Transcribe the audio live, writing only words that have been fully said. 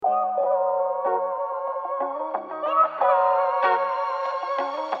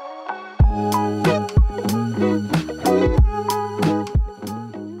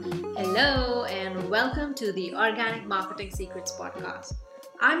to the Organic Marketing Secrets podcast.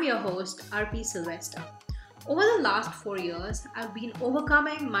 I'm your host, RP Sylvester. Over the last 4 years, I've been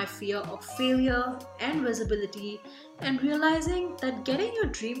overcoming my fear of failure and visibility and realizing that getting your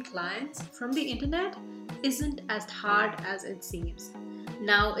dream clients from the internet isn't as hard as it seems.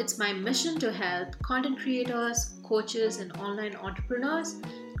 Now it's my mission to help content creators, coaches, and online entrepreneurs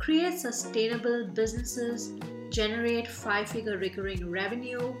create sustainable businesses, generate five-figure recurring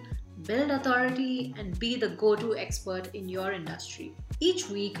revenue, build authority, and be the go-to expert in your industry. Each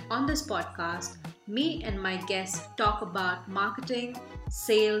week on this podcast, me and my guests talk about marketing,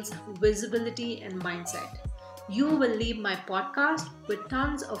 sales, visibility, and mindset. You will leave my podcast with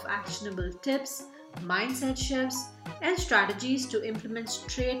tons of actionable tips, mindset shifts, and strategies to implement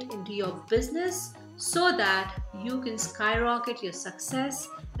straight into your business so that you can skyrocket your success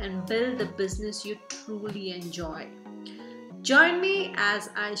and build the business you truly enjoy. Join me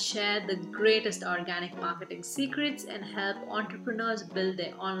as I share the greatest organic marketing secrets and help entrepreneurs build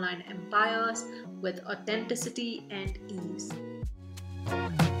their online empires with authenticity and ease.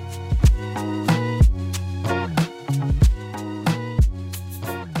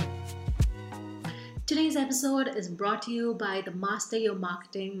 Today's episode is brought to you by the Master Your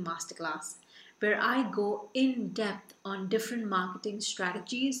Marketing Masterclass, where I go in depth on different marketing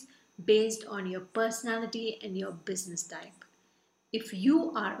strategies based on your personality and your business type. If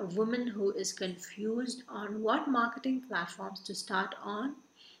you are a woman who is confused on what marketing platforms to start on,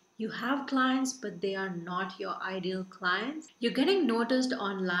 you have clients but they are not your ideal clients, you're getting noticed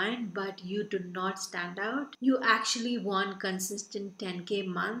online but you do not stand out, you actually want consistent 10K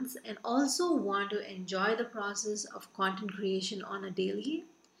months and also want to enjoy the process of content creation on a daily,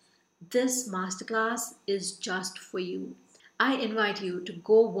 this masterclass is just for you. I invite you to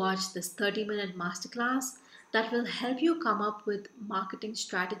go watch this 30-minute masterclass that will help you come up with marketing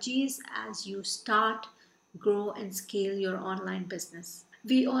strategies as you start, grow, and scale your online business.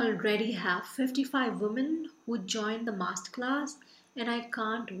 We already have 55 women who joined the masterclass, and I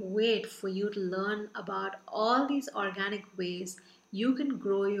can't wait for you to learn about all these organic ways you can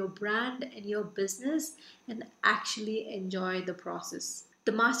grow your brand and your business and actually enjoy the process.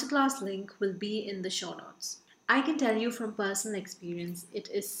 The masterclass link will be in the show notes. I can tell you from personal experience, it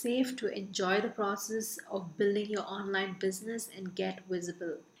is safe to enjoy the process of building your online business and get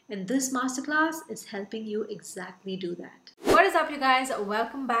visible. And this masterclass is helping you exactly do that. What is up, you guys?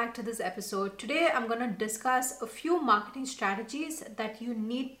 Welcome back to this episode. Today, I'm going to discuss a few marketing strategies that you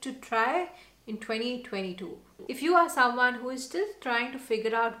need to try in 2022. If you are someone who is still trying to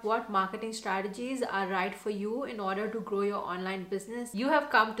figure out what marketing strategies are right for you in order to grow your online business, you have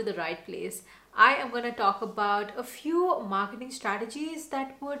come to the right place. I am going to talk about a few marketing strategies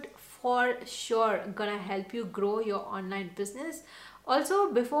that would for sure gonna help you grow your online business.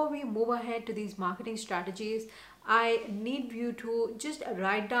 Also, before we move ahead to these marketing strategies, I need you to just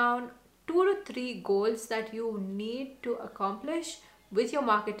write down 2 to 3 goals that you need to accomplish with your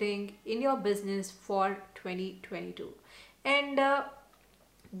marketing in your business for 2022. And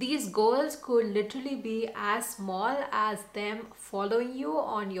these goals could literally be as small as them following you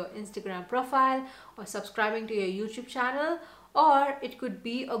on your Instagram profile or subscribing to your YouTube channel, or it could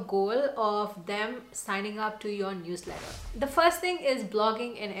be a goal of them signing up to your newsletter. The first thing is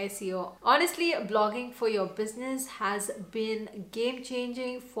blogging and SEO. Honestly, blogging for your business has been game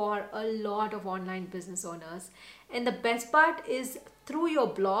changing for a lot of online business owners. And the best part is through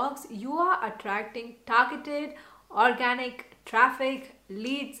your blogs, you are attracting targeted, organic traffic,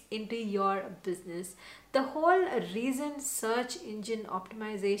 leads into your business. The whole reason search engine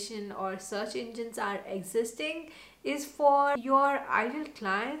optimization or search engines are existing is for your ideal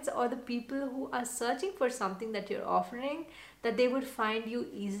clients or the people who are searching for something that you're offering, that they would find you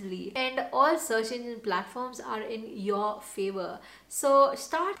easily. And all search engine platforms are in your favor. So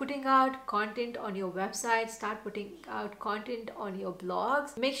start putting out content on your website, start putting out content on your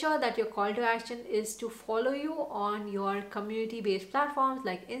blogs. Make sure that your call to action is to follow you on your community-based platforms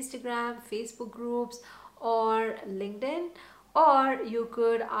like Instagram, Facebook groups, or LinkedIn. Or you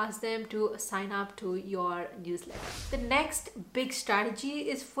could ask them to sign up to your newsletter. The next big strategy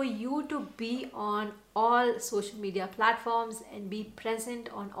is for you to be on all social media platforms and be present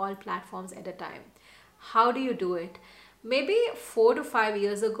on all platforms at a time. How do you do it? Maybe 4 to 5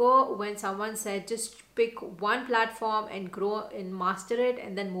 years ago, when someone said just pick one platform and grow and master it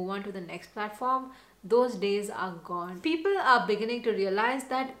and then move on to the next platform, those days are gone. People are beginning to realize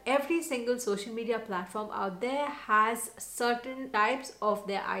that every single social media platform out there has certain types of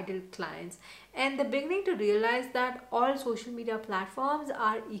their ideal clients, and they're beginning to realize that all social media platforms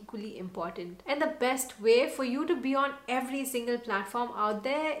are equally important. And the best way for you to be on every single platform out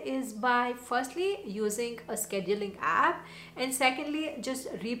there is by firstly using a scheduling app, and secondly just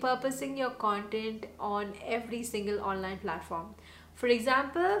repurposing your content on every single online platform. For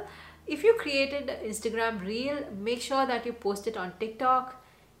example, if you created an Instagram reel, make sure that you post it on TikTok,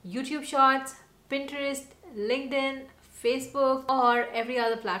 YouTube Shorts, Pinterest, LinkedIn, Facebook, or every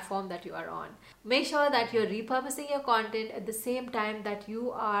other platform that you are on. Make sure that you're repurposing your content at the same time that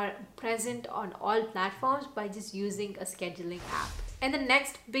you are present on all platforms by just using a scheduling app. And the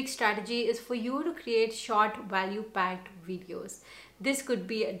next big strategy is for you to create short value-packed videos. This could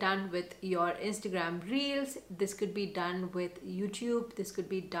be done with your Instagram Reels, this could be done with YouTube, this could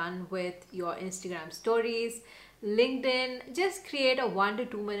be done with your Instagram stories, LinkedIn. Just create a 1 to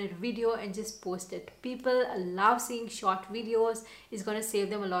 2 minute video and just post it. People love seeing short videos. It's going to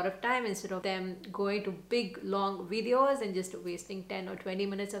save them a lot of time instead of them going to big long videos and just wasting 10 or 20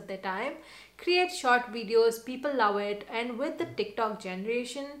 minutes of their time. Create short videos, people love it. And with the TikTok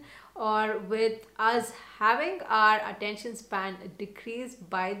generation, or with us having our attention span decreased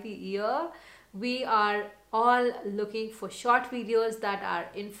by the year, we are all looking for short videos that are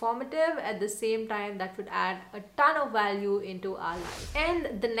informative at the same time that would add a ton of value into our life.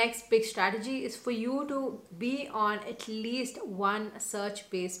 And the next big strategy is for you to be on at least one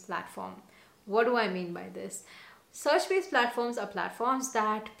search-based platform. What do I mean by this? Search-based platforms are platforms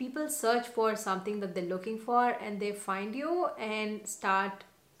that people search for something that they're looking for, and they find you and start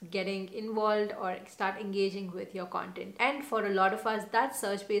getting involved or start engaging with your content. And for a lot of us, that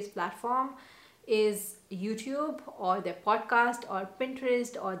search-based platform is YouTube or their podcast or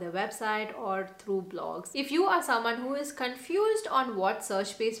Pinterest or their website or through blogs. If you are someone who is confused on what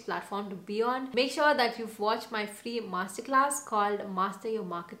search-based platform to be on, make sure that you've watched my free masterclass called Master Your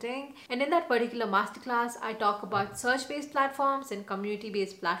Marketing. And in that particular masterclass, I talk about search-based platforms and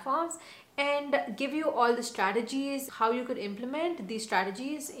community-based platforms and give you all the strategies, how you could implement these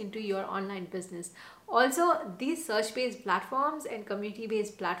strategies into your online business. Also, these search-based platforms and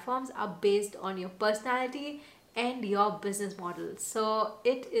community-based platforms are based on your personality and your business model. So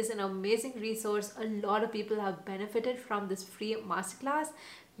it is an amazing resource. A lot of people have benefited from this free masterclass.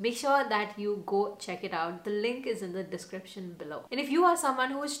 Make sure that you go check it out. The link is in the description below. And if you are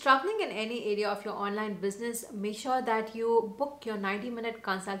someone who is struggling in any area of your online business, make sure that you book your 90-minute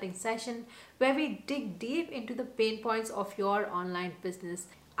consulting session where we dig deep into the pain points of your online business.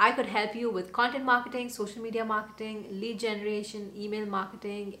 I could help you with content marketing, social media marketing, lead generation, email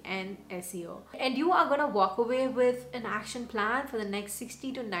marketing, and SEO. And you are going to walk away with an action plan for the next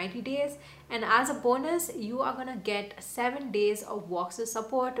 60 to 90 days. And as a bonus, you are going to get 7 days of Voxer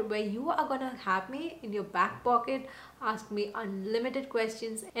support where you are going to have me in your back pocket, ask me unlimited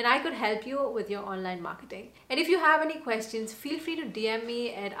questions, and I could help you with your online marketing. And if you have any questions, feel free to DM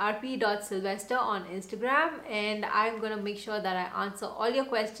me at rp.sylvester on Instagram, and I'm going to make sure that I answer all your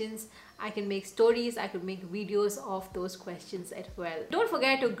questions. I can make stories, I could make videos of those questions as well. Don't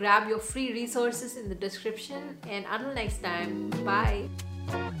forget to grab your free resources in the description, and until next time, bye.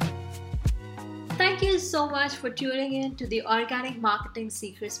 Thank you so much for tuning in to the Organic Marketing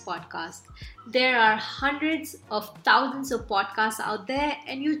Secrets podcast. There are hundreds of thousands of podcasts out there,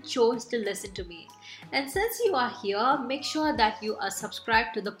 and you chose to listen to me. And since you are here, make sure that you are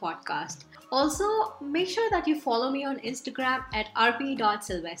subscribed to the podcast. Also, make sure that you follow me on Instagram at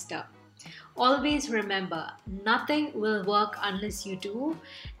rp.sylvester. Always remember, nothing will work unless you do,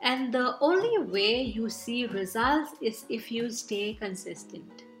 and the only way you see results is if you stay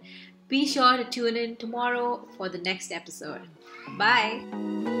consistent. Be sure to tune in tomorrow for the next episode.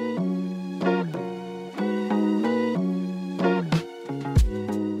 Bye!